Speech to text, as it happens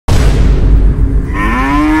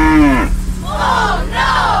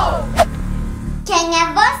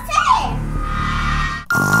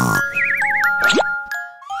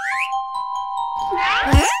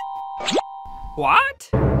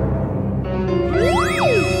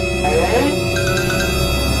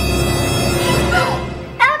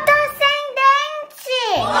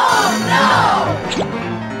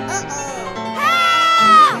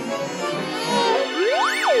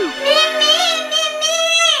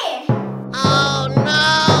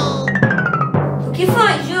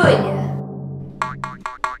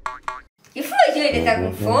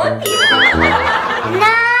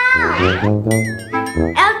Eu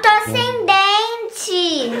tô sem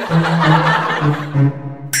dente.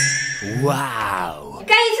 Uau!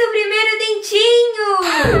 Caiu seu primeiro dentinho!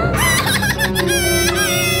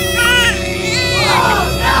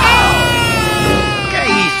 Que é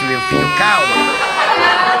isso, meu filho? Calma!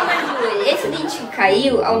 Calma, Júlia. Esse dente que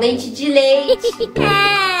caiu é um dente de leite.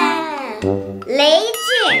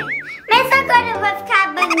 Leite? Mas agora eu vou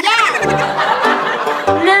ficar banguela?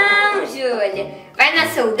 Não, Júlia. Vai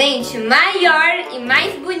nascer um dente maior e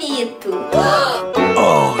mais bonito.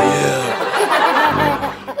 Oh,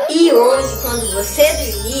 yeah! E hoje, quando você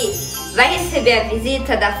dormir, vai receber a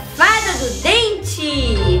visita da fada do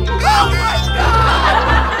dente. Oh, my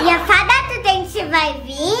God! E a fada do dente vai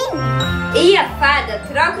vir? E a fada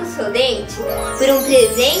troca o seu dente por um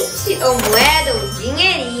presente ou moeda ou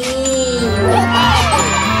dinheirinho.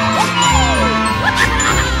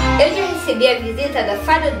 Eu já recebi a visita da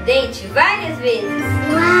fada do dente várias vezes.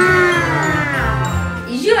 Uau!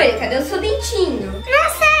 E Júlia, cadê o seu dentinho? Não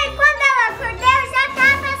sei, quando ela acordou eu já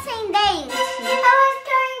tava sem dente. Eu acho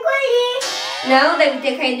que eu engoli. Não, deve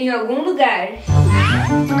ter caído em algum lugar.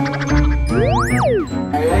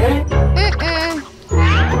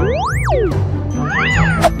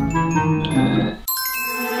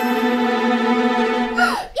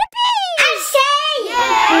 Achei!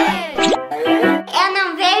 Eu não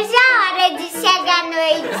vejo a hora de chegar à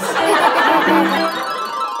noite.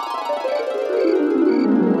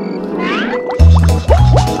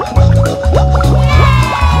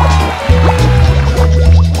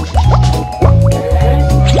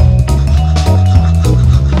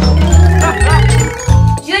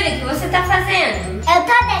 Júlia, o que você tá fazendo? Eu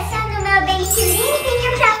tô deixando meu dente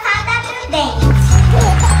limpinho pra fada do dente.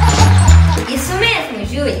 Isso mesmo,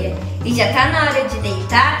 Júlia. E já tá na hora de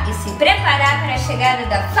deitar e se preparar para a chegada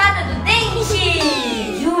da fada do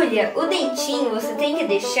dente. Júlia, o dentinho você tem que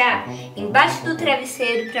deixar embaixo do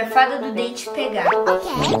travesseiro para a fada do dente pegar.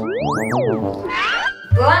 Ok.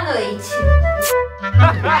 Boa noite.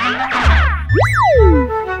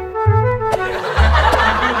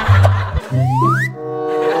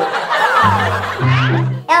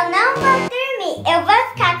 Eu não vou dormir. Eu vou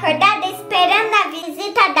ficar acordada esperando a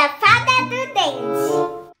visita da fada do dente.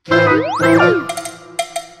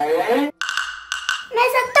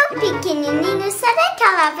 Mas eu tô pequenininho, será que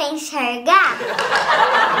ela vai enxergar?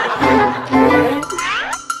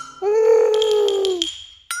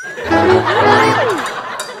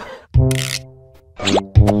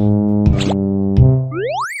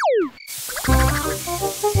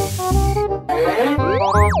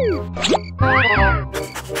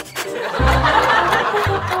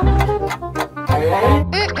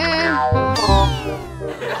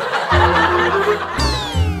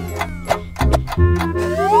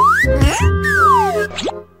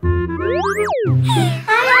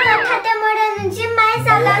 Ai, ela tá demorando demais,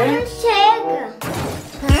 ela não chega.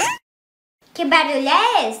 Que barulho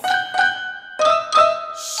é esse?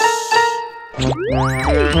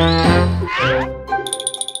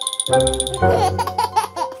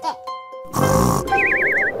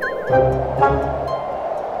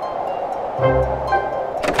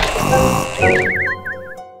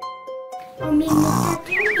 O menino tá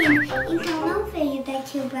dormindo, então não veio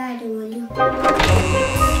daqui o barulho.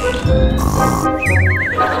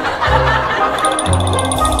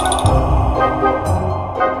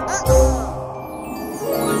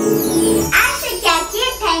 Acho que aqui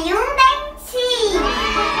tem um dentinho.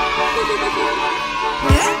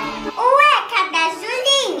 Ué, cadê a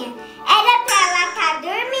Julinha? Era pra ela estar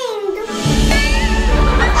dormindo.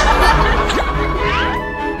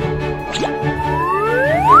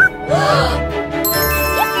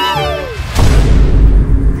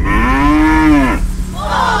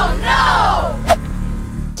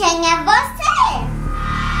 Quem é você?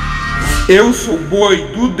 Eu sou o boi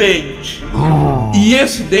do dente. E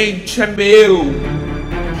esse dente é meu.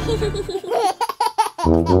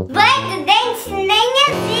 Boi do dente nem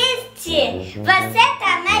existe. Você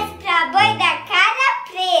tá mais pra boi da cara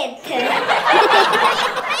preta.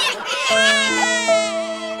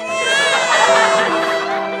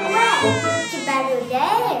 Ué, que barulho é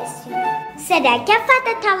esse? Será que a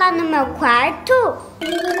fada tá lá no meu quarto?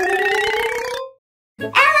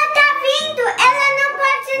 Ela tá vindo! Ela não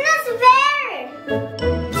pode nos ver!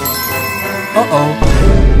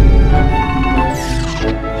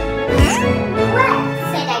 Ué,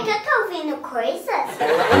 será que eu tô ouvindo coisas?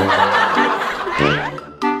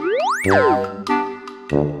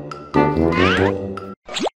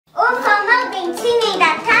 Ufa, o meu dentinho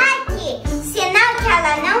ainda tá aqui! Sinal que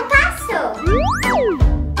ela não passou!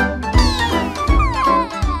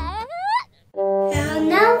 Eu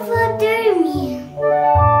não vou dormir.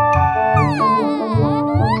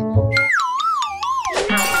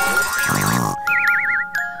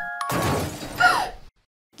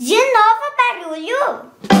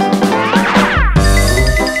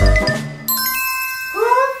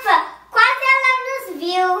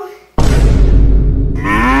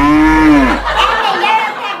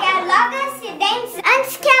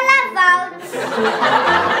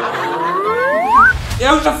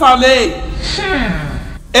 Eu já falei.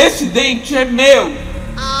 Esse dente é meu.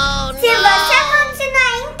 Se você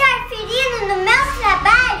continuar interferindo no meu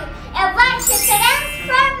trabalho, eu vou te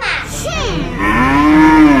transformar.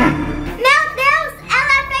 Meu Deus,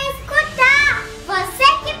 ela veio escutar. Você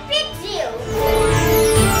que pediu.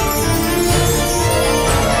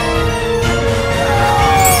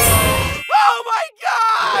 Oh my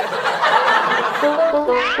God!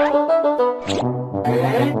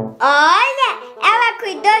 Olha, ela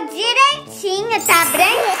cuidou direitinho, tá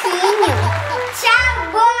branquinho. Tchau,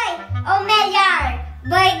 boi, ou melhor,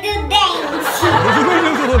 boi do dente.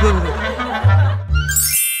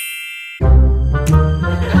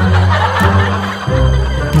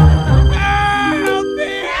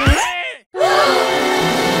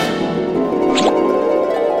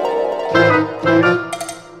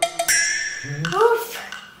 Ufa,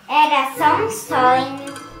 era só um sonho.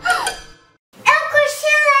 Eu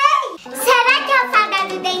cochilei! Será que a fada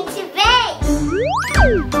do dente veio?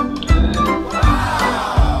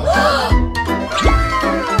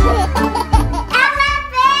 Ela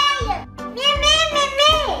veio! Mimi!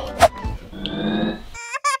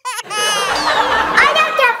 Olha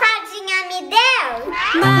o que a fadinha me deu!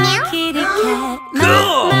 My kitty cat,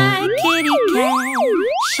 my kitty cat,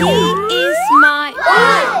 she is my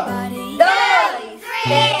buddy.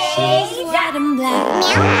 She's white and black,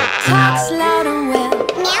 talks loud and well.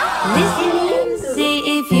 Listen, see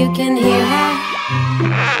if you can hear her.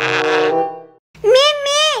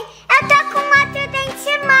 Mimi! Eu tô com outro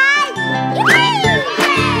dente mais!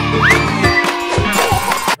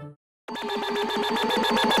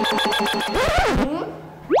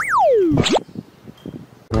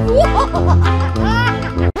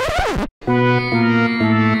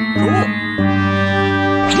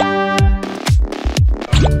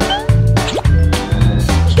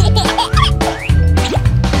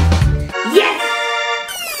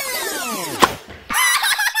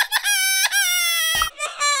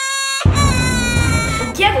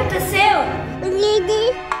 O que aconteceu?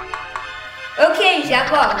 Ok, já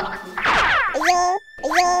volto.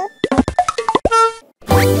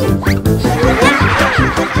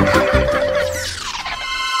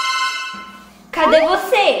 Cadê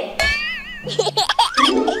você?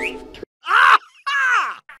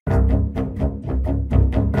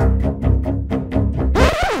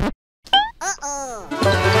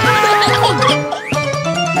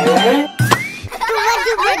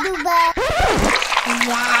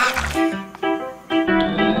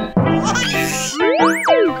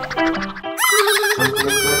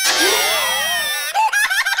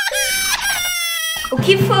 O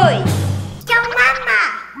que foi? Que é o mamá!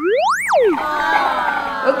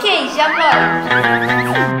 Ok, já volto.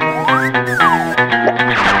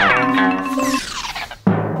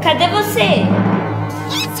 Cadê você?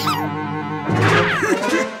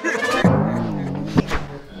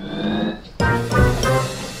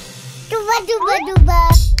 Duba.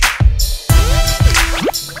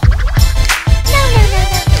 Não.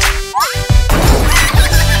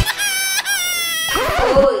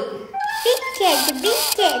 Oi.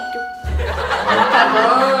 Brinquedo. Tá bom.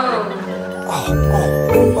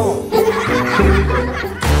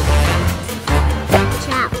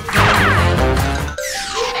 Tchau.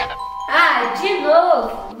 Ah, de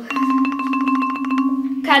novo.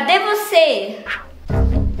 Cadê você?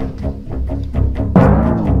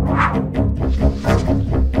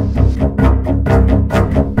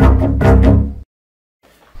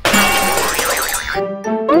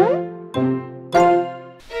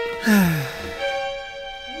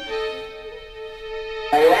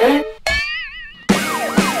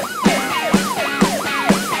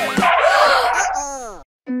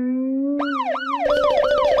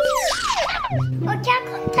 O que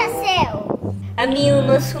aconteceu? A minha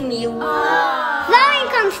irmã sumiu. Vou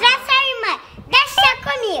encontrar sua irmã. Deixa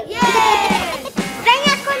comigo.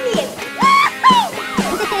 Venha comigo.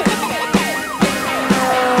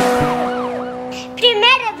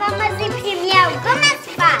 Primeiro vamos imprimir algumas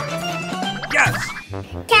fotos. Yes!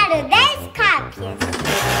 Quero 10 cópias.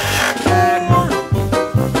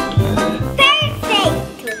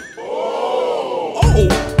 Perfeito. Oh,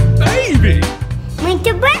 baby! Muito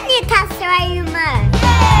bonita a sua irmã.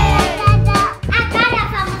 Agora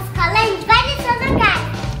vamos colar em vários lugares.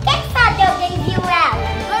 Quem sabe alguém viu ela?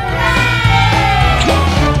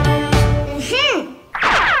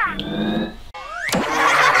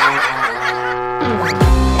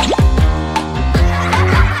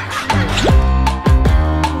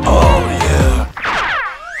 Oh, yeah!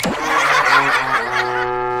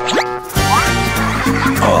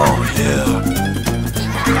 Oh, yeah!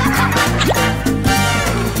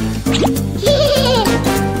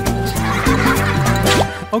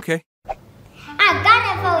 Okay. Agora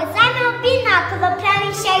eu vou usar meu binóculo para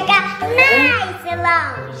enxergar mais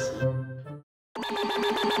longe.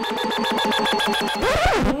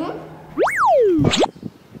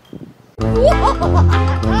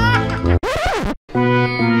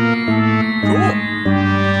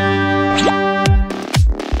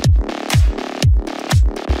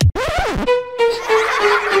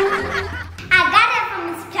 Agora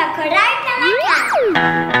vamos procurar pela casa.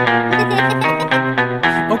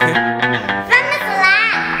 Okay. Vamos lá!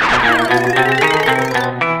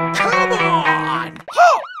 Come on!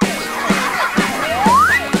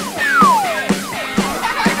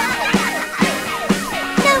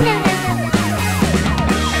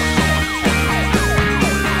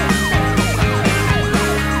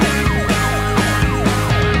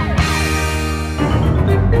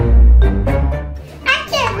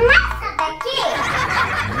 Aqui, não é essa daqui?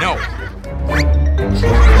 No.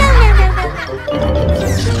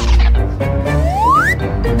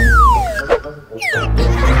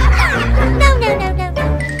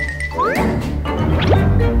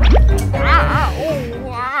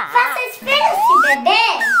 Vocês viram esse bebê?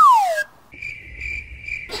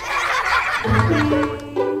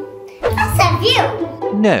 Você viu?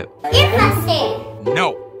 No. E você? No.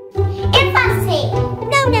 E você?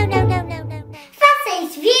 Não. Vocês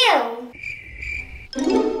viram?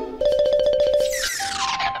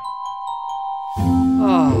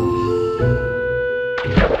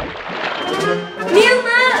 Minha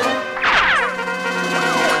irmã!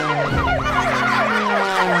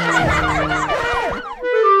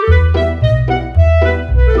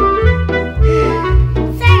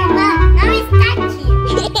 Sua irmã não está aqui.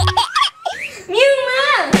 Minha irmã!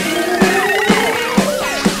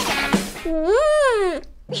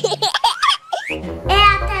 É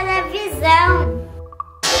a televisão.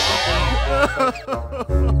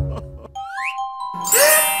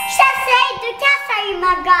 Já sei do que a sua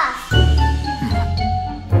irmã gosta.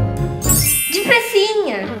 De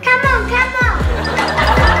pecinha. Come on.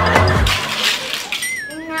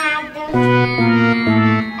 Nada.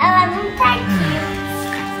 Ela não tá aqui.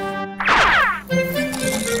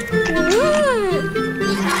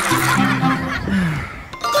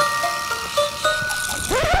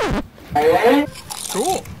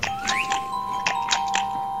 Cool.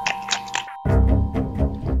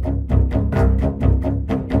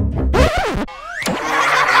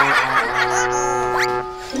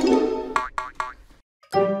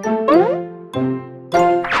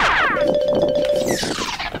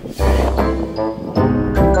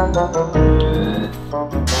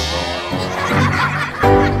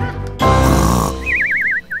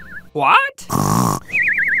 What?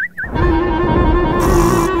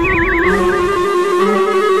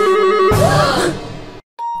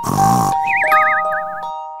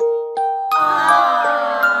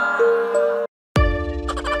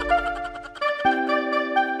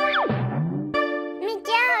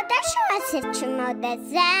 Miguel, deixa eu assistir meu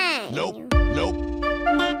desenho. Nope.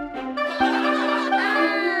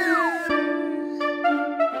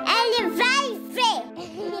 Ele vai ver.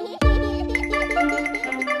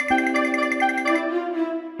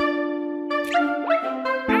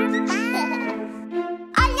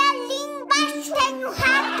 Olha ali embaixo, tem um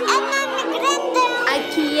rato. É nome grandão.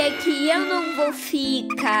 Aqui eu não vou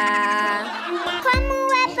ficar. Como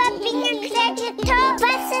a babinha acreditou, você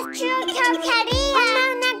assistiu o que eu queria. O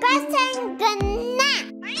meu negócio é enganar.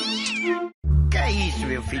 Que é isso,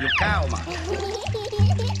 meu filho? Calma.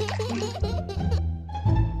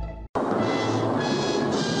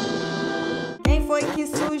 Quem foi que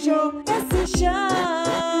sujou esse chão?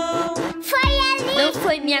 Foi ali. Não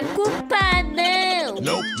foi minha culpa, não.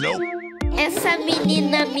 Nope. Essa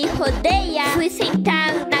menina me rodeia. Fui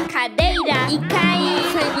sentar na cadeira e caí.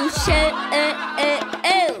 Foi no chão.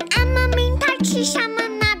 A mamãe tá te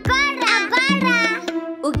chamando agora.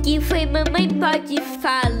 O que foi, mamãe? Pode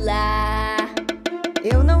falar.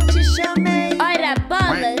 Eu não te chamei. Ora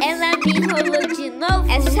bola, ela me enrolou de novo.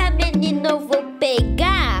 Essa menina eu vou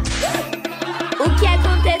pegar. O que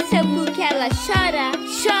aconteceu? Porque ela chora?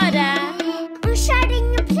 Um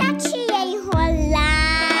chorinho pra te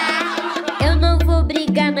enrolar. Eu não vou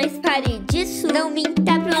brigar, mas pare disso. Não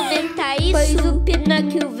minta, prometa isso. Pois o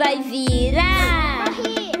Pinóquio vai virar.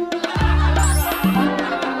 Corri.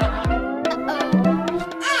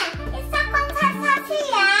 Isso acontece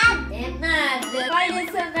afiado. É nada. Olha o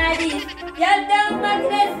seu nariz. Já deu uma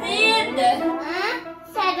crescida.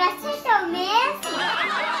 Sério, assistiu mesmo?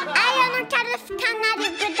 Ai, eu não quero ficar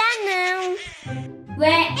nariguda, não.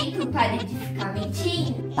 Ué, então pare de ficar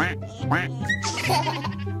mentindo.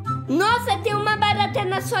 Nossa, tem uma barata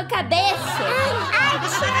na sua cabeça. Ai,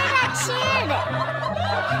 tira.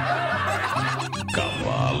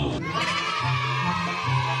 Cavalo.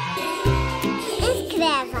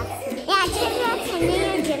 Inscreva-se e ative o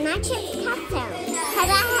sininho de notificação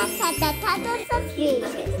para receber todos os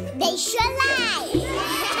vídeos. Deixa o like!